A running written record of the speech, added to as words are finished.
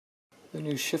The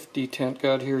new shift detent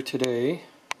got here today.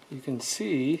 You can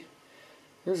see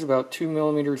there's about 2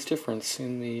 millimeters difference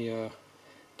in the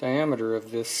diameter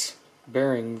of this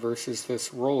bearing versus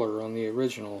this roller on the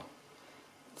original.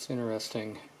 It's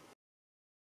interesting.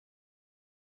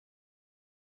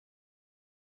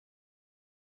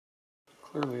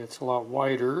 Clearly it's a lot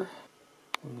wider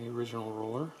than the original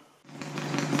roller.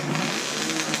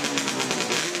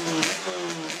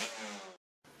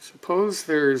 Suppose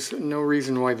there's no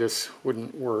reason why this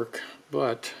wouldn't work,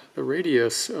 but the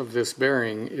radius of this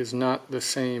bearing is not the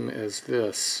same as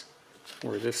this,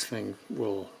 where this thing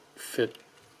will fit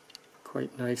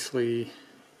quite nicely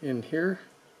in here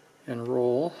and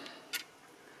roll.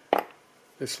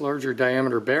 This larger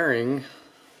diameter bearing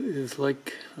is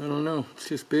like, I don't know, it's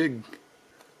just big.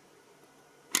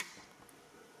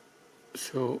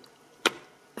 So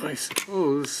I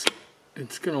suppose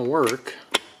it's gonna work.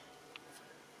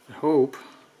 I hope.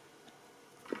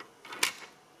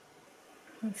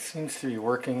 It seems to be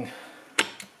working.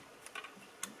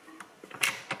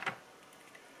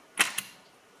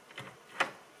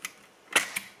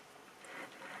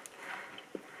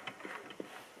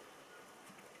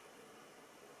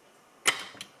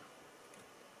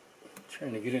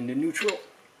 Trying to get into neutral.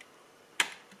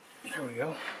 There we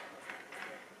go.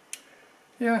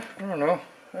 Yeah, I don't know.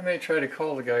 I may try to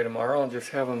call the guy tomorrow and just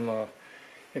have him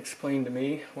explain to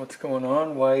me what's going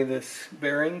on, why this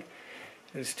bearing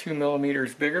is 2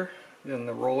 millimeters bigger than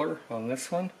the roller on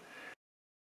this one.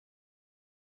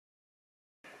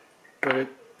 But it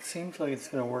seems like it's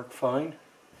going to work fine.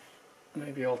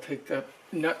 Maybe I'll take that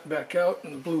nut back out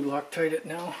and blue Loctite it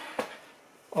now,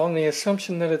 on the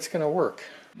assumption that it's going to work.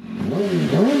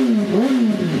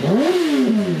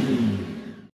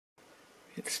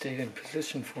 It stayed in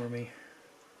position for me.